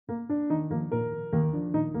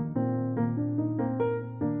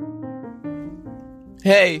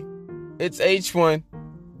Hey, it's H1.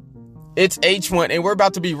 It's H1, and we're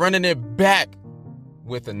about to be running it back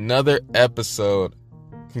with another episode.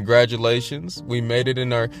 Congratulations. We made it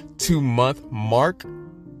in our 2-month mark.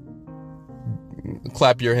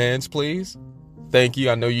 Clap your hands, please. Thank you.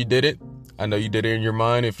 I know you did it. I know you did it in your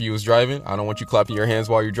mind if you was driving. I don't want you clapping your hands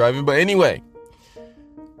while you're driving. But anyway,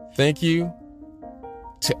 thank you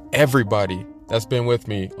to everybody that's been with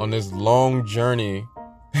me on this long journey,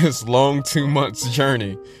 this long 2 months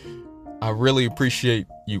journey. I really appreciate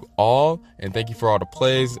you all, and thank you for all the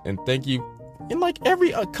plays, and thank you in like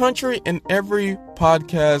every country and every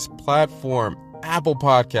podcast platform. Apple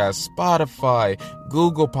Podcasts, Spotify,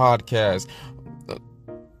 Google Podcasts,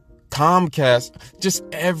 Comcast, just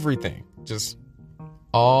everything. Just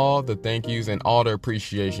all the thank yous and all the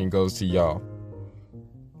appreciation goes to y'all.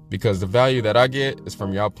 Because the value that I get is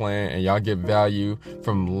from y'all playing, and y'all get value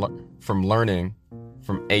from learning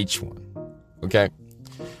from H1. Okay?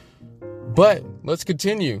 But let's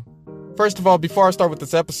continue. First of all, before I start with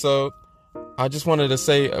this episode, I just wanted to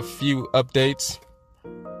say a few updates.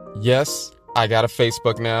 Yes, I got a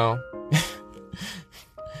Facebook now.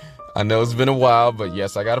 I know it's been a while, but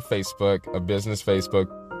yes, I got a Facebook, a business Facebook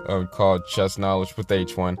called Chess Knowledge with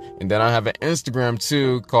H1. And then I have an Instagram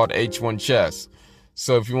too called H1 Chess.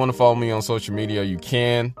 So if you want to follow me on social media, you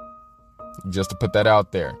can. Just to put that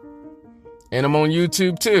out there. And I'm on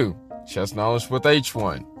YouTube too. Chess Knowledge with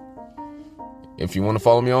H1. If you want to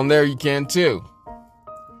follow me on there, you can too.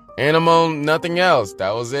 And I'm on nothing else.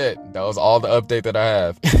 That was it. That was all the update that I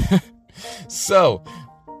have. So,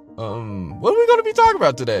 what are we going to be talking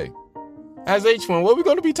about today? As H1, what are we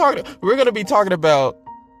going to be talking about? We're going to be talking about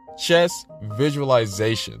chess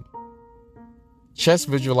visualization. Chess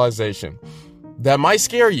visualization. That might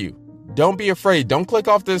scare you. Don't be afraid. Don't click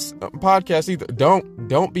off this podcast either.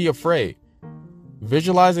 Don't be afraid.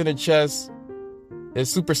 Visualizing in chess is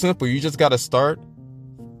super simple. You just got to start.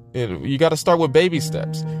 You got to start with baby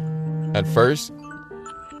steps. At first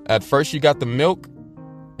you got the milk.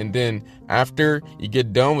 And then after you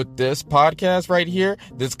get done with this podcast right here,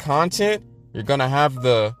 this content, you're going to have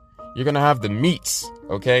the meats,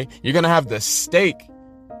 okay? You're going to have the steak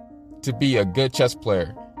to be a good chess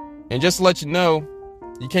player. And just to let you know,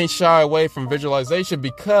 you can't shy away from visualization,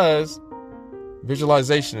 because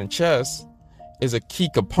visualization in chess is a key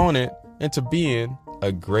component into being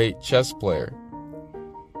a great chess player.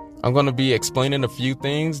 I'm going to be explaining a few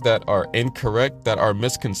things that are incorrect, that are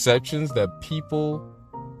misconceptions, that people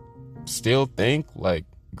still think like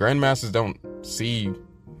grandmasters don't see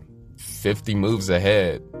 50 moves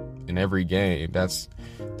ahead in every game. That's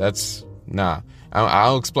nah.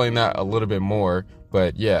 I'll explain that a little bit more,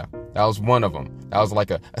 but yeah, that was one of them. That was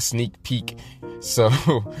like a sneak peek. So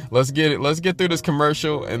let's get through this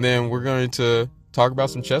commercial, and then we're going to talk about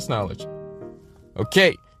some chess knowledge.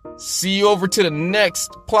 Okay, see you over to the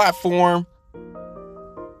next platform.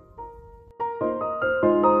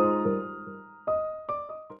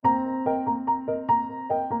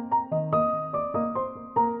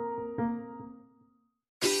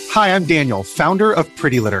 Hi, I'm Daniel, founder of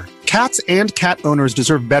Pretty Litter. Cats and cat owners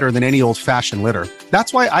deserve better than any old-fashioned litter.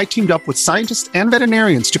 That's why I teamed up with scientists and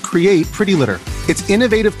veterinarians to create Pretty Litter. Its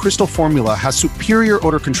innovative crystal formula has superior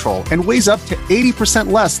odor control and weighs up to 80%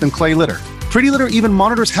 less than clay litter. Pretty Litter even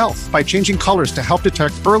monitors health by changing colors to help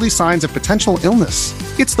detect early signs of potential illness.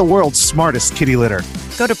 It's the world's smartest kitty litter.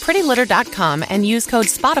 Go to prettylitter.com and use code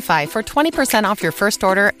SPOTIFY for 20% off your first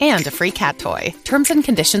order and a free cat toy. Terms and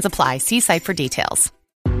conditions apply. See site for details.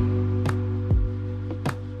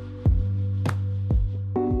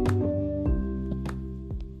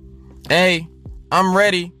 Hey, I'm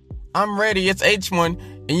ready. It's H1.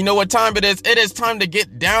 And you know what time it is? It is time to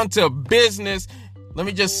get down to business. Let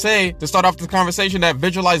me just say, to start off the conversation, that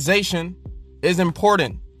visualization is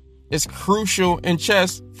important. It's crucial in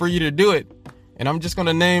chess for you to do it. And I'm just going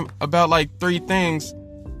to name about like 3 things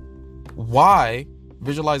why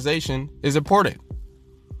visualization is important.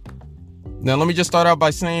 Now, let me just start out by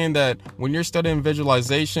saying that when you're studying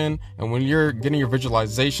visualization and when you're getting your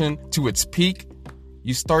visualization to its peak,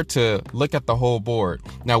 you start to look at the whole board.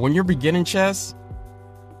 Now, when you're beginning chess,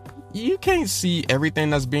 you can't see everything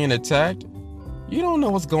that's being attacked. You don't know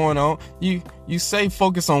what's going on. You say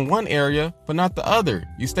focus on one area, but not the other.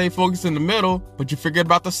 You stay focused in the middle, but you forget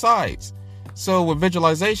about the sides. So with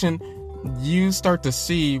visualization, you start to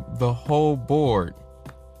see the whole board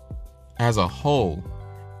as a whole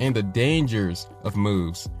and the dangers of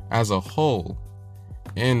moves as a whole.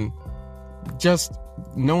 And just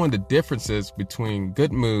knowing the differences between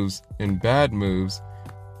good moves and bad moves,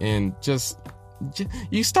 and just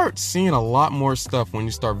you start seeing a lot more stuff when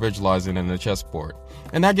you start visualizing in the chessboard.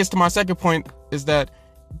 And that gets to my second point, is that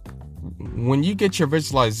when you get your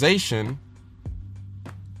visualization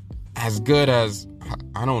as good as,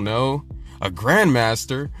 I don't know, a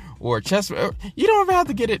grandmaster or a chess, you don't ever have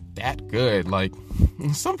to get it that good. Like,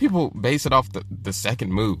 some people base it off the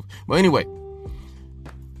second move. But anyway,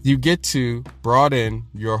 you get to broaden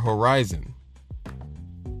your horizon.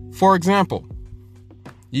 For example,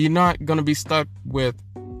 you're not going to be stuck with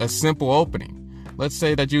a simple opening. Let's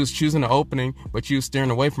say that you was choosing an opening, but you was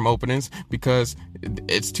steering away from openings because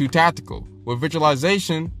it's too tactical. With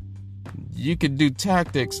visualization, you could do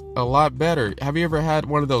tactics a lot better. Have you ever had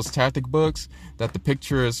one of those tactic books that the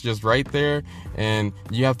picture is just right there and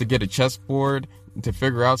you have to get a chessboard to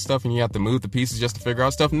figure out stuff and you have to move the pieces just to figure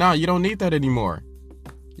out stuff? No, you don't need that anymore.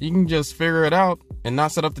 You can just figure it out and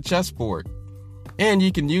not set up the chessboard. And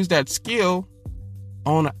you can use that skill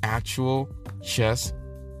on an actual chess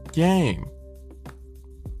game.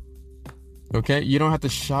 Okay? You don't have to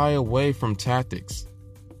shy away from tactics.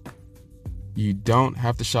 You don't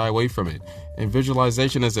have to shy away from it. And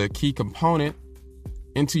visualization is a key component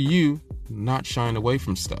into you not shying away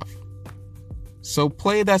from stuff. So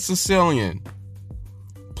play that Sicilian.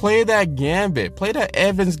 Play that Gambit. Play that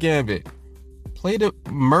Evans Gambit. Play the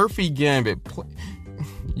Murphy Gambit.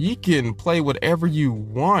 You can play whatever you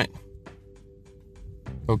want.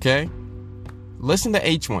 Okay? Listen to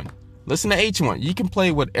H1. Listen to H1. You can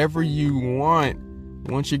play whatever you want.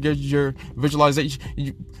 Once you get your visualization,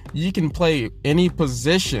 you can play any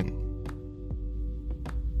position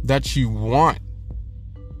that you want.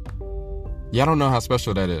 Y'all don't know how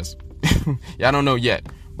special that is. Y'all don't know yet,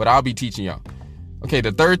 but I'll be teaching y'all. Okay,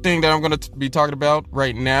 the third thing that I'm going to be talking about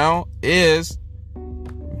right now is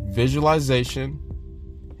visualization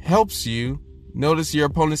helps you notice your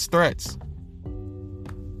opponent's threats.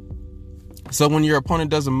 So when your opponent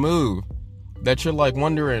does a move that you're like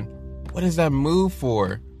wondering, what is that move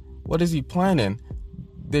for? What is he planning?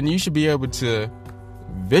 Then you should be able to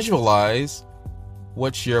visualize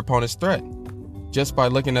what's your opponent's threat just by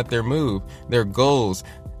looking at their move, their goals,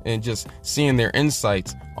 and just seeing their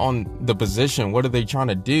insights on the position. What are they trying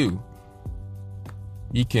to do?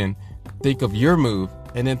 You can think of your move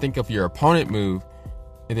and then think of your opponent move.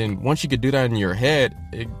 And then once you can do that in your head,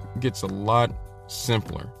 it gets a lot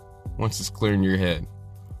simpler once it's clear in your head.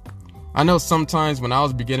 I know sometimes when I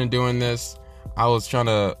was beginning doing this, I was trying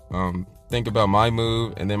to think about my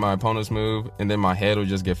move and then my opponent's move, and then my head would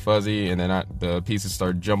just get fuzzy, and then the pieces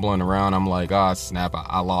start jumbling around. I'm like, snap,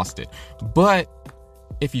 I lost it. But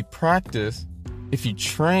if you practice, if you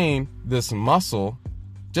train this muscle,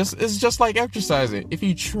 it's just like exercising. If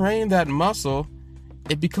you train that muscle,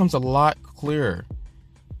 it becomes a lot clearer.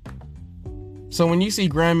 So when you see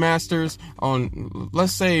grandmasters on,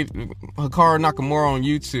 let's say, Hikaru Nakamura on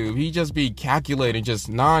YouTube, he just be calculating just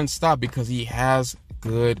nonstop because he has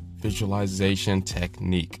good visualization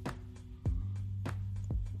technique.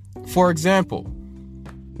 For example,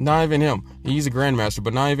 not even him. He's a grandmaster,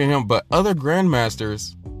 but not even him. But other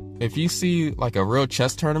grandmasters, if you see like a real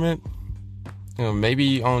chess tournament,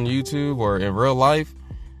 maybe on YouTube or in real life,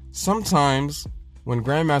 sometimes when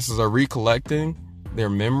grandmasters are recollecting their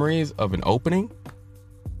memories of an opening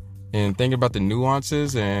and thinking about the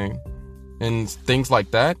nuances and things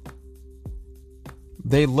like that,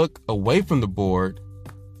 they look away from the board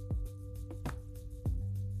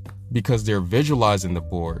because they're visualizing the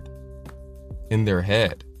board in their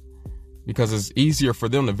head. Because it's easier for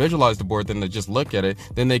them to visualize the board than to just look at it.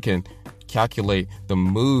 Then they can calculate the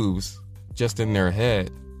moves just in their head.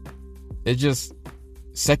 It's just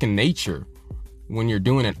second nature when you're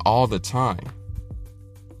doing it all the time.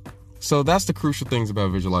 So that's the crucial things about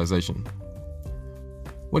visualization.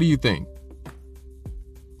 What do you think?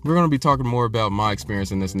 We're going to be talking more about my experience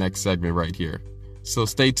in this next segment right here. So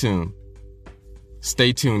stay tuned.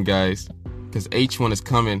 Stay tuned, guys, because H1 is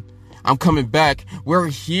coming. I'm coming back. We're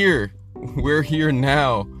here. We're here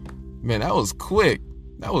now. Man, that was quick.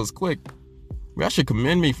 That was quick. Y'all should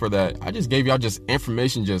commend me for that. I just gave y'all just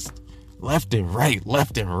information just left and right,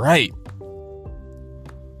 left and right.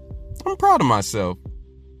 I'm proud of myself.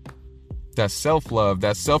 That self-love,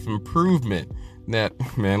 that self-improvement, that,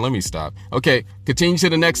 man, let me stop. Okay, continue to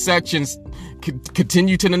the next sections.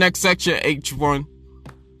 Continue to the next section, H1.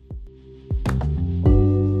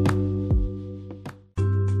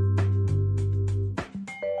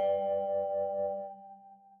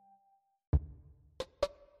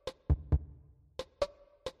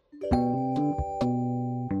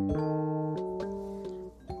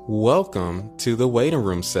 Welcome to the waiting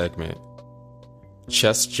room segment.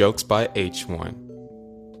 Chess Jokes by H1.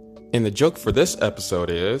 And the joke for this episode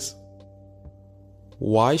is,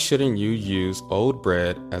 Why shouldn't you use old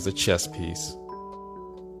bread as a chess piece?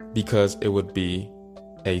 Because it would be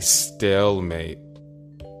a stalemate.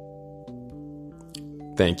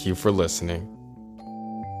 Thank you for listening.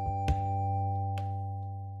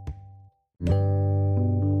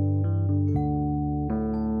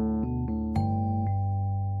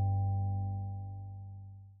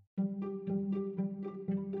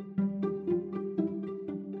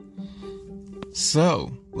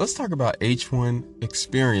 So, let's talk about H1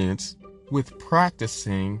 experience with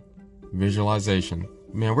practicing visualization.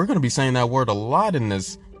 Man, we're going to be saying that word a lot in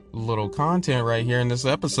this little content right here in this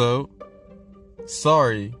episode.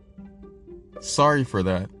 Sorry for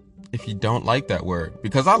that if you don't like that word,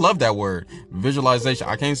 because I love that word, visualization.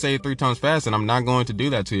 I can't say it 3 times fast, and I'm not going to do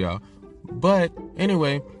that to y'all. But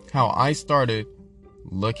anyway, how I started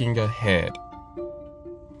looking ahead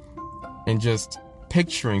and just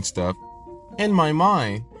picturing stuff in my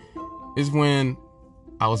mind is when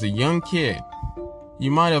I was a young kid.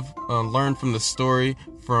 You might have learned from the story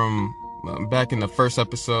from back in the first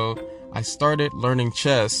episode. I started learning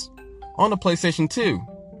chess on the PlayStation 2.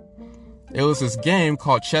 It was this game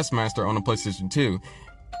called Chess Master on the PlayStation 2.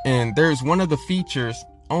 And there's one of the features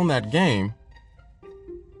on that game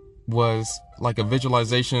was like a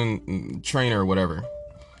visualization trainer or whatever.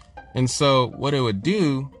 And so what it would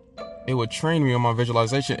do, it would train me on my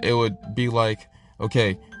visualization. It would be like,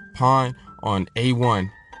 okay, pawn on A1,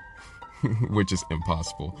 which is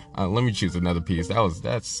impossible. Let me choose another piece.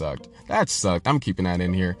 That sucked. I'm keeping that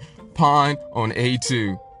in here. Pawn on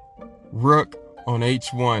A2, rook on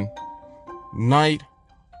H1, knight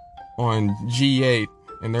on G8,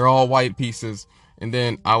 and they're all white pieces. And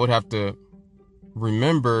then I would have to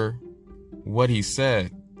remember what he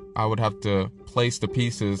said. I would have to place the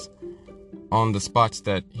pieces on the spots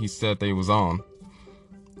that he said they was on.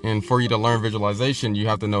 And for you to learn visualization, you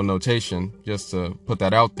have to know notation, just to put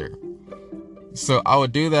that out there. So I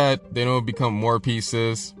would do that, then it would become more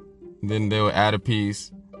pieces, then they would add a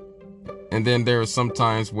piece. And then there were some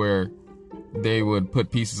times where they would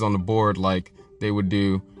put pieces on the board, like they would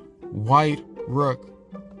do white rook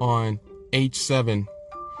on H7,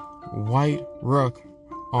 white rook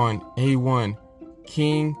on A1,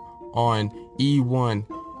 king on E1,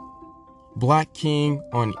 black king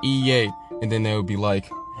on E8, and then they would be like,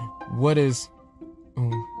 what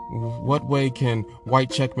way can white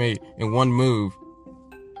checkmate in one move?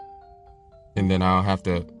 And then I'll have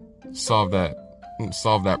to solve that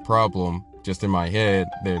problem just in my head.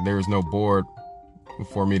 There's no board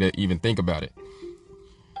for me to even think about it.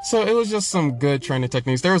 So it was just some good training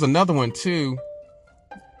techniques. There was another one too,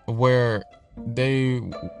 where they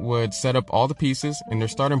would set up all the pieces in their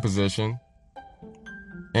starting position,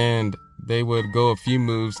 and they would go a few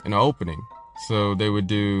moves in an opening. So they would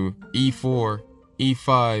do E4,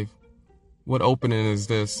 E5. What opening is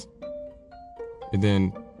this? And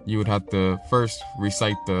then you would have to first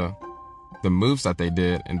recite the moves that they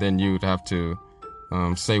did, and then you would have to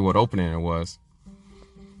say what opening it was.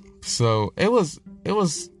 So it was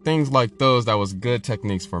things like those that was good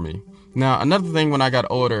techniques for me. Now, another thing when I got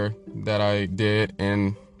older that I did,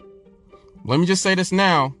 and let me just say this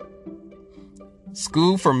now,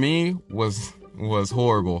 school for me was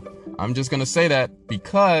horrible. I'm just gonna say that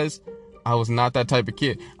because I was not that type of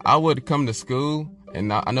kid. I would come to school,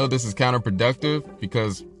 and I know this is counterproductive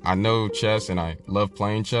because I know chess and I love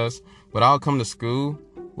playing chess, but I'll come to school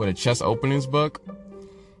with a chess openings book,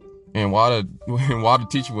 and while the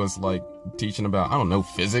teacher was like teaching about, I don't know,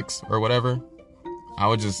 physics or whatever, I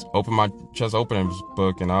would just open my chess openings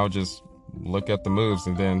book and I would just look at the moves,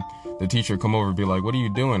 and then the teacher would come over and be like, what are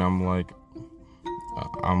you doing? I'm like,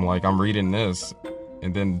 I'm reading this.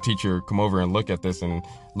 And then the teacher come over and look at this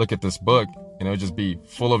book, and it would just be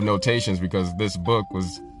full of notations because this book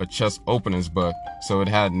was a chess openings book. So it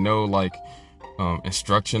had no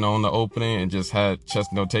instruction on the opening, and just had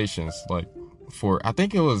chess notations. Like I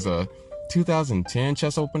think it was a 2010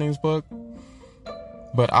 chess openings book.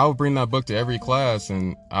 But I would bring that book to every class,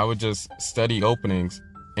 and I would just study openings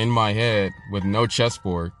in my head with no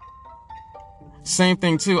chessboard. Same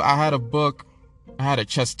thing too, I had a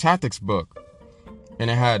chess tactics book, and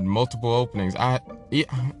it had multiple openings. I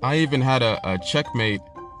even had a checkmate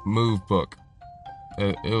move book.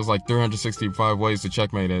 It was like 365 ways to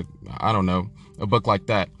checkmate it. I don't know, a book like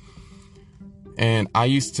that. And I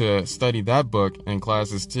used to study that book in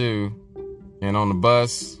classes too, and on the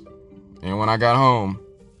bus, and when I got home,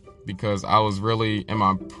 because I was really in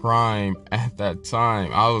my prime at that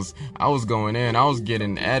time. I was going in, I was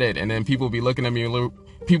getting at it, and then people be looking at me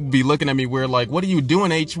weird, like, what are you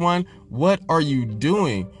doing, H1? What are you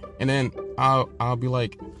doing? And then I'll be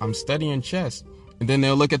like, I'm studying chess. And then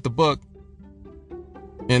they'll look at the book,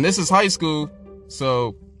 And this is high school,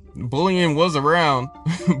 so bullying was around,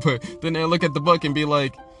 but then they'll look at the book and be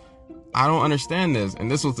like, I don't understand this.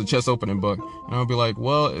 And this was the chess opening book. And I'll be like,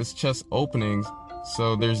 well, it's chess openings,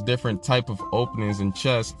 so there's different type of openings in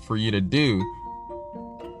chess for you to do.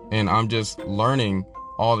 And I'm just learning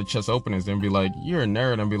all the chess openings and be like, you're a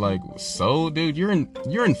nerd. And be like, so dude, you're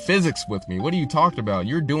in physics with me. What are you talking about?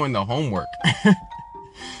 You're doing the homework.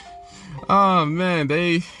 Oh man,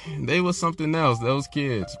 they was something else, those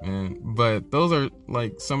kids, man. But those are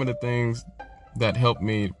like some of the things that helped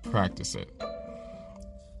me practice it.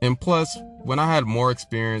 And plus, when I had more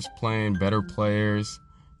experience playing better players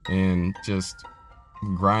and just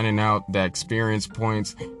grinding out the experience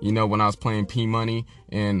points, you know, when I was playing P-Money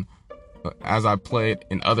and as I played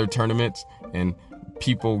in other tournaments and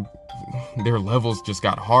people, their levels just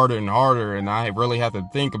got harder and harder, and I really had to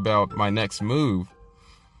think about my next move.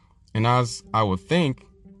 And as I would think,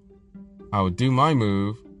 I would do my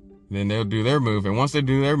move, then they'll do their move. And once they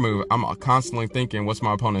do their move, I'm constantly thinking, what's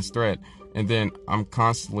my opponent's threat? And then I'm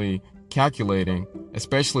constantly calculating,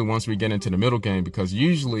 especially once we get into the middle game, because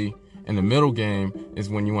usually in the middle game is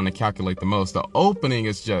when you want to calculate the most. The opening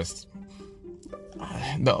is just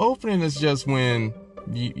when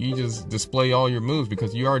you just display all your moves,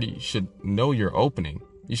 because you already should know your opening.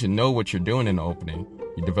 You should know what you're doing in the opening.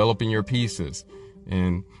 You're developing your pieces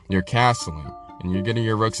and you're castling and you're getting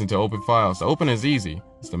your rooks into open files. The open is easy.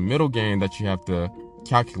 It's the middle game that you have to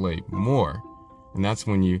calculate more. And that's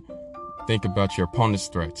when you think about your opponent's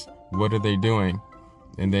threats. What are they doing?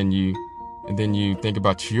 And then you think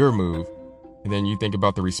about your move. And then you think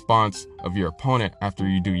about the response of your opponent after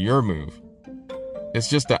you do your move. It's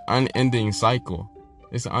just an unending cycle.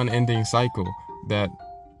 It's an unending cycle that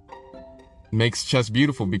makes chess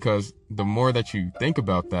beautiful, because the more that you think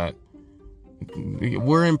about that,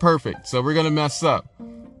 we're imperfect, so we're gonna mess up.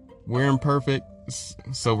 We're imperfect,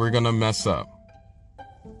 so we're gonna mess up.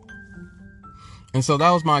 And so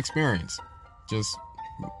that was my experience, just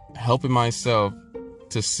helping myself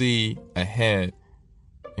to see ahead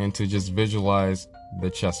and to just visualize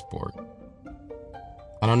the chessboard.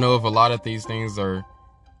 I don't know if a lot of these things are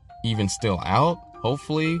even still out.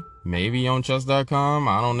 Hopefully, maybe on chess.com.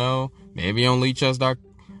 I don't know. Maybe on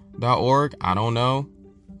leechess.org. I don't know.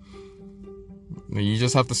 You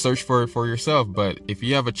just have to search for it for yourself. But if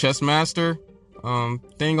you have a Chess Master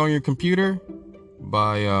thing on your computer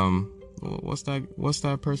by what's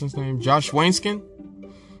that person's name? Josh Wainskin,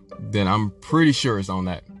 then I'm pretty sure it's on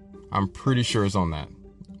that. I'm pretty sure it's on that.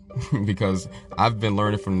 Because I've been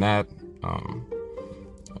learning from that.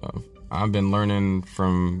 I've been learning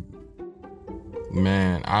from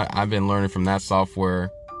I've been learning from that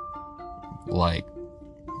software like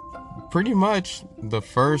pretty much the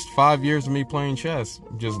first 5 years of me playing chess,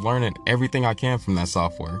 just learning everything I can from that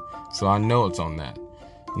software. So I know it's on that.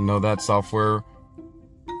 I know that software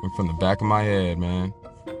from the back of my head, man.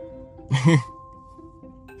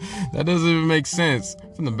 That doesn't even make sense.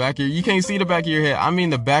 From the back of you can't see the back of your head. I mean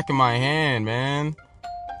the back of my hand, man.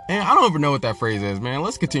 And I don't even know what that phrase is, man.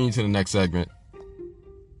 Let's continue to the next segment.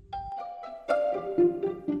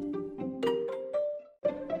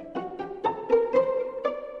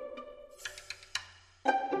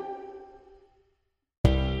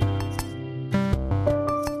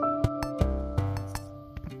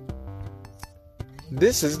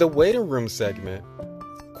 This is the waiting room segment.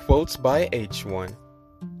 Quotes by H1.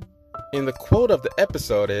 And the quote of the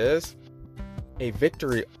episode is, "A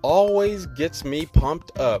victory always gets me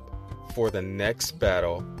pumped up for the next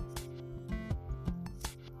battle."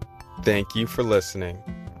 Thank you for listening.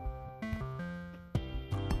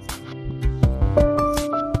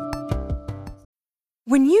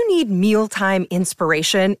 When you need mealtime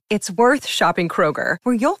inspiration, it's worth shopping Kroger,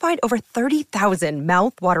 where you'll find over 30,000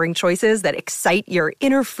 mouth-watering choices that excite your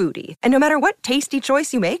inner foodie. And no matter what tasty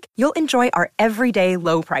choice you make, you'll enjoy our everyday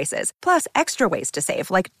low prices, plus extra ways to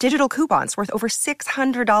save, like digital coupons worth over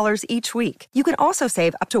 $600 each week. You can also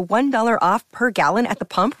save up to $1 off per gallon at the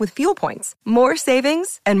pump with fuel points. More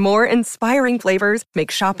savings and more inspiring flavors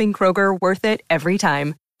make shopping Kroger worth it every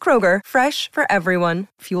time. Kroger, fresh for everyone.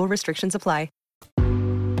 Fuel restrictions apply.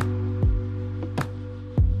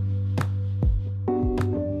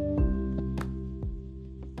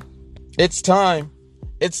 It's time.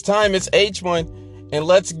 It's H1. And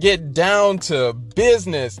let's get down to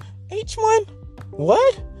business. H1?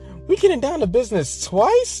 What? We getting down to business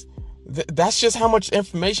twice? That's just how much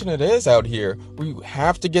information it is out here. We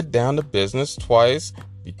have to get down to business twice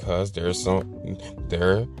because there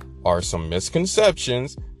are some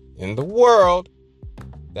misconceptions in the world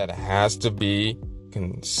that has to be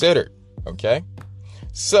considered. Okay?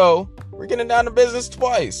 So, we're getting down to business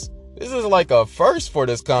twice. This is like a first for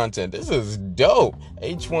this content. This is dope.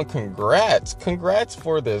 H1, congrats. Congrats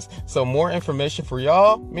for this. So more information for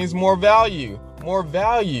y'all means more value. More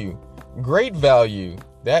value. Great value.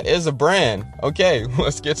 That is a brand. Okay,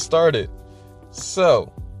 let's get started.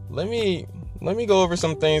 So let me go over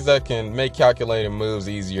some things that can make calculating moves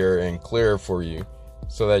easier and clearer for you,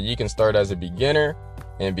 so that you can start as a beginner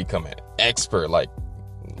and become an expert like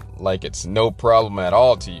it's no problem at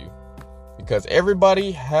all to you. Because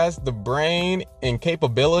everybody has the brain and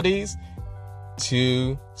capabilities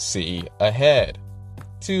to see ahead,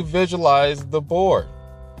 to visualize the board.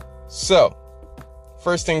 So,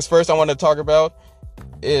 first things first I want to talk about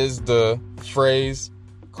is the phrase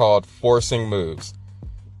called forcing moves.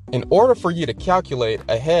 In order for you to calculate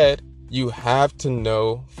ahead, you have to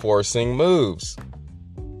know forcing moves.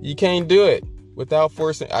 You can't do it without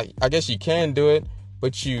forcing. I guess you can do it,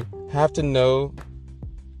 but you have to know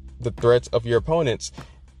the threats of your opponents.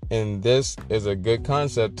 And this is a good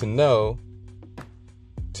concept to know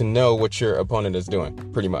what your opponent is doing,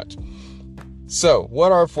 pretty much. So,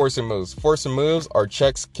 what are forcing moves? Forcing moves are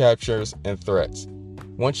checks, captures, and threats.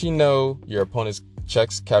 Once you know your opponent's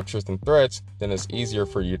checks, captures, and threats, then it's easier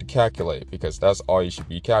for you to calculate, because that's all you should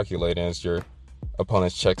be calculating is your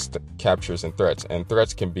opponent's checks, captures, and threats. And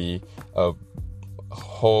threats can be a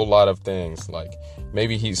whole lot of things. Like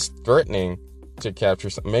maybe he's threatening to capture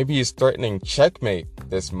something. Maybe he's threatening checkmate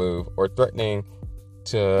this move, or threatening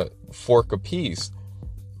to fork a piece.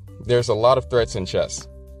 There's a lot of threats in chess.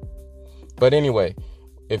 But anyway,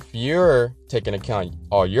 if you're taking account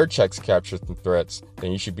all your checks, captures, and threats,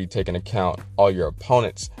 then you should be taking account all your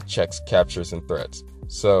opponent's checks, captures, and threats.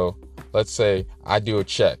 So let's say I do a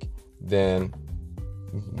check, then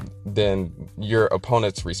your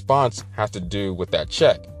opponent's response has to do with that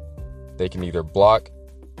check. They can either block,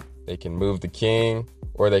 they can move the king,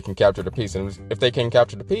 or they can capture the piece. And if they can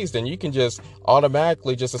capture the piece, then you can just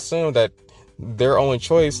automatically just assume that their only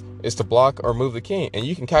choice is to block or move the king. And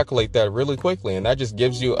you can calculate that really quickly. And that just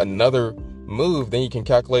gives you another move. Then you can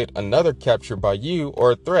calculate another capture by you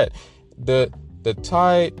or a threat. The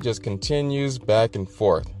tide just continues back and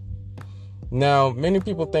forth. Now, many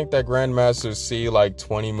people think that grandmasters see like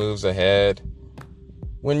 20 moves ahead,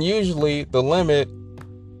 when usually the limit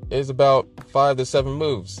is about 5 to 7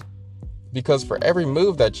 moves. Because for every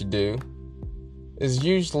move that you do is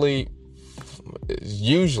usually,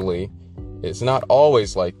 it's not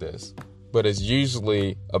always like this, but it's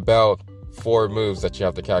usually about 4 moves that you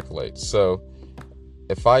have to calculate. So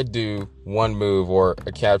if I do one move or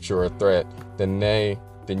a capture or a threat, then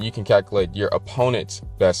you can calculate your opponent's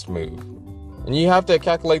best move. And you have to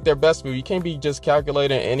calculate their best move. You can't be just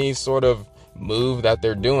calculating any sort of move that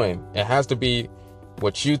they're doing. It has to be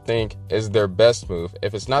what you think is their best move.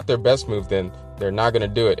 If it's not their best move, then they're not going to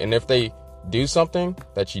do it. And if they do something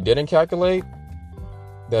that you didn't calculate,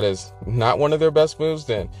 that is not one of their best moves,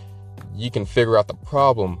 then you can figure out the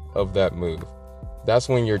problem of that move. That's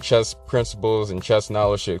when your chess principles and chess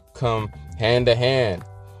knowledge should come hand to hand.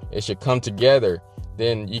 It should come together.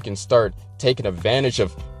 Then you can start taking advantage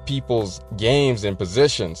of people's games and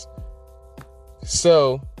positions.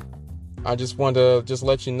 So I just want to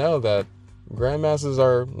let you know that grandmasters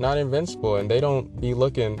are not invincible, and they don't be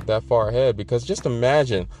looking that far ahead. Because just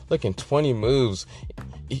imagine looking 20 moves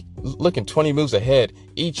ahead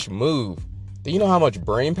each move. Do you know how much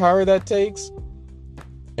brain power that takes?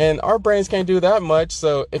 And our brains can't do that much.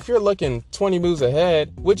 So if you're looking 20 moves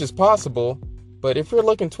ahead, which is possible, but if you're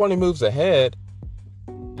looking 20 moves ahead,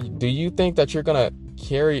 do you think that you're going to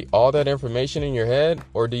carry all that information in your head?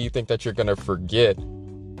 Or do you think that you're going to forget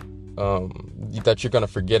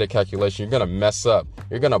a calculation? You're going to mess up.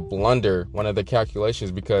 You're going to blunder one of the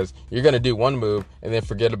calculations because you're going to do one move and then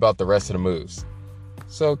forget about the rest of the moves.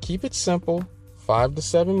 So keep it simple. 5 to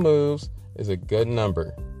 7 moves is a good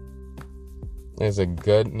number. It's a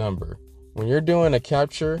good number. When you're doing a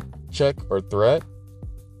capture, check, or threat,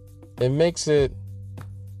 it makes it,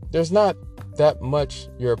 there's not that much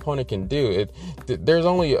your opponent can do. There's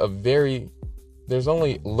only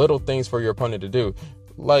little things for your opponent to do.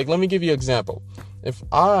 Like, let me give you an example. If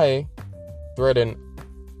I threaten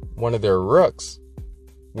one of their rooks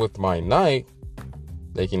with my knight,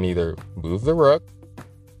 they can either move the rook,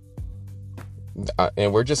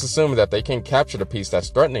 and we're just assuming that they can capture the piece that's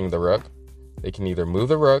threatening the rook. They can either move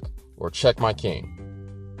the rook or check my king.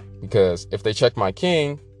 Because if they check my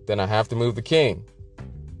king, then I have to move the king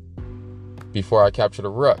before I capture the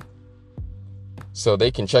rook. So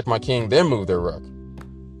they can check my king, then move their rook.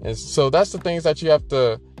 And so that's the things that you have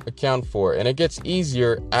to account for. And it gets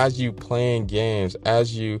easier as you playing games,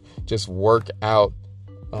 as you just work it out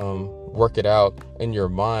in your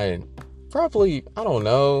mind. Probably, I don't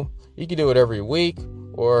know, You can do it every week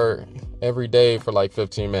or every day for like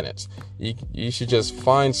 15 minutes. You should just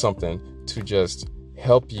find something to just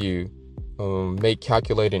help you make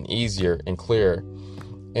calculating easier and clearer.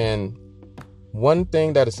 And one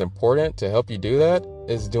thing that is important to help you do that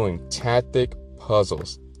is doing tactic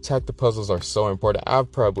puzzles. Tactic puzzles are so important. I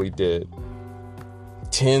probably did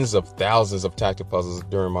tens of thousands of tactic puzzles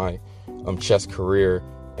during my chess career,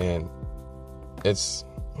 and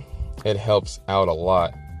it helps out a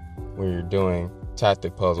lot when you're doing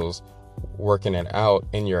tactic puzzles, working it out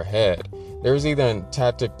in your head. There's even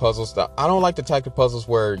tactic puzzles that I don't like the tactic puzzles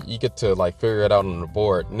where you get to like figure it out on the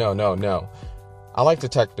board. No. I like the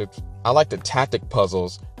tactic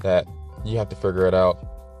puzzles that you have to figure it out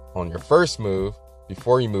on your first move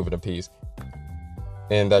before you move it a piece,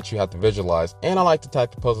 and that you have to visualize. And I like the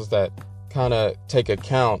tactic puzzles that kind of take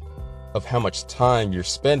account of how much time you're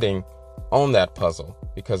spending on that puzzle,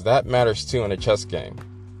 because that matters too in a chess game.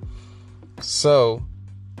 So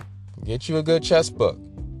get you a good chess book,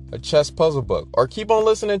 a chess puzzle book, or keep on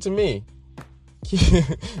listening to me.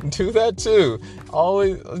 Do that too.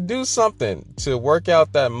 Always do something to work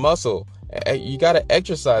out that muscle. You got to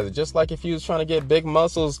exercise it. Just like if you was trying to get big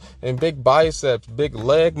muscles and big biceps, big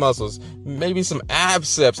leg muscles, maybe some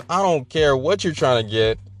abceps. I don't care what you're trying to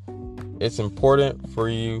get. It's important for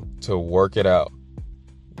you to work it out.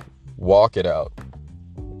 Walk it out.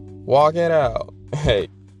 Walk it out. Hey.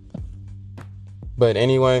 But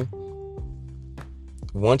anyway,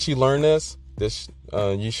 once you learn this,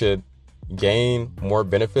 you should gain more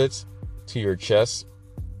benefits to your chess.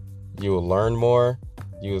 You will learn more.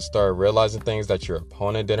 You will start realizing things that your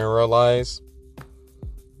opponent didn't realize.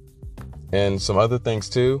 And some other things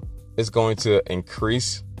too. It's going to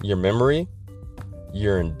increase your memory,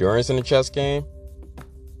 your endurance in the chess game,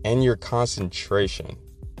 and your concentration.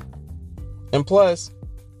 And plus,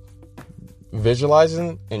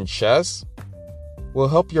 visualizing in chess will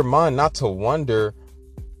help your mind not to wonder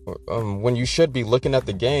when you should be looking at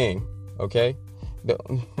the game. Okay?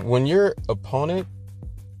 When your opponent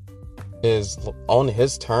is on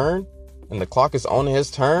his turn and the clock is on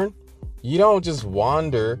his turn, you don't just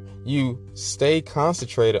wander. You stay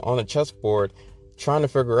concentrated on the chessboard trying to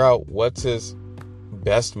figure out what's his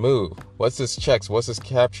best move, what's his checks, what's his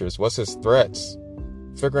captures, what's his threats,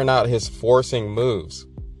 figuring out his forcing moves.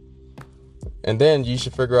 And then you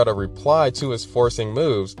should figure out a reply to his forcing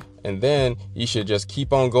moves, and then you should just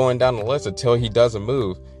keep on going down the list until he does a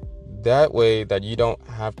move. That way that you don't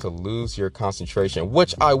have to lose your concentration,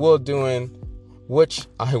 which I will be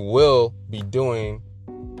doing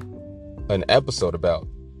an episode about,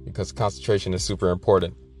 because concentration is super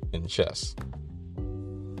important in chess.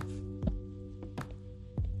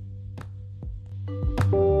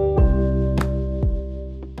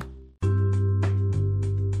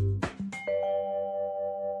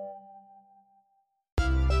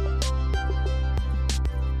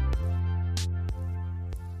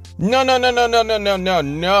 No.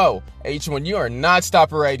 H1, you are not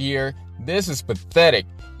stopping right here. This is pathetic.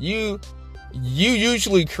 You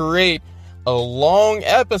usually create a long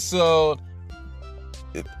episode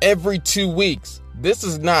every 2 weeks. This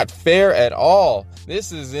is not fair at all.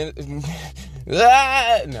 This is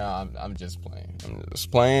No, I'm just playing.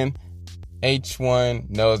 H1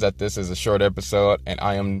 knows that this is a short episode, and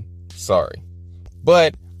I am sorry.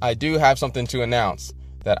 But I do have something to announce,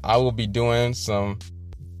 that I will be doing some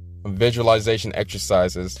visualization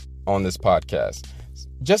exercises on this podcast,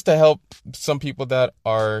 just to help some people that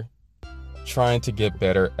are trying to get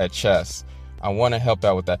better at chess. I want to help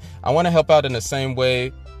out with that. I want to help out in the same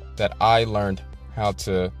way that I learned how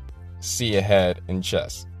to see ahead in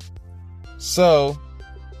chess. So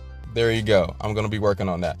there you go. I'm going to be working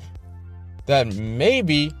on that. That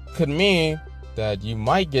maybe could mean that you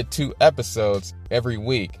might get 2 episodes every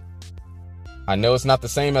week. I know it's not the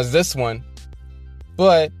same as this one,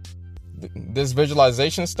 but this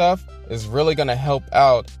visualization stuff is really going to help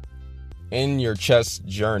out in your chess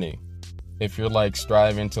journey if you're like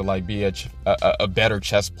striving to like be a better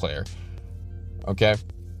chess player. Okay?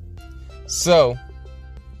 So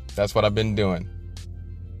that's what I've been doing.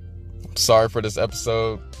 I'm sorry for this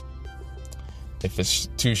episode. If it's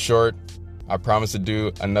too short, I promise to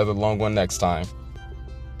do another long one next time.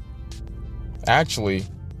 Actually,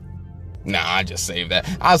 I just save that.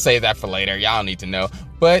 I'll save that for later. Y'all need to know.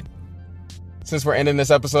 But since we're ending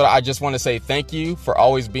this episode, I just want to say thank you for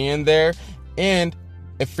always being there. And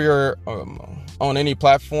if you're on any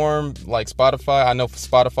platform like Spotify, I know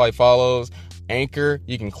Spotify follows Anchor.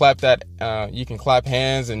 You can clap that. You can clap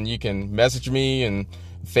hands, and you can message me and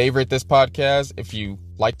favorite this podcast if you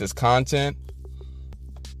like this content.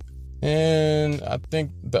 And I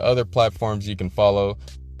think the other platforms you can follow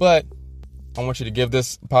But I want you to give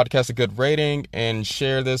this podcast a good rating and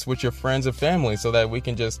share this with your friends and family so that we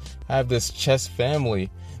can just have this chess family,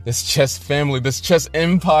 this chess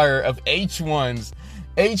empire of H1s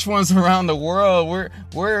around the world.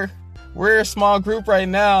 We're a small group right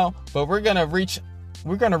now, but we're gonna reach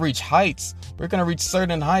heights. We're gonna reach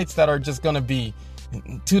certain heights that are just gonna be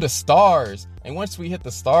to the stars. And once we hit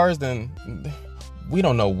the stars, then we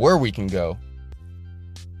don't know where we can go.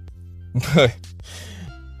 But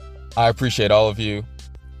I appreciate all of you.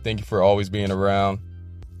 Thank you for always being around.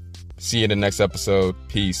 See you in the next episode.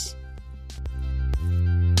 Peace.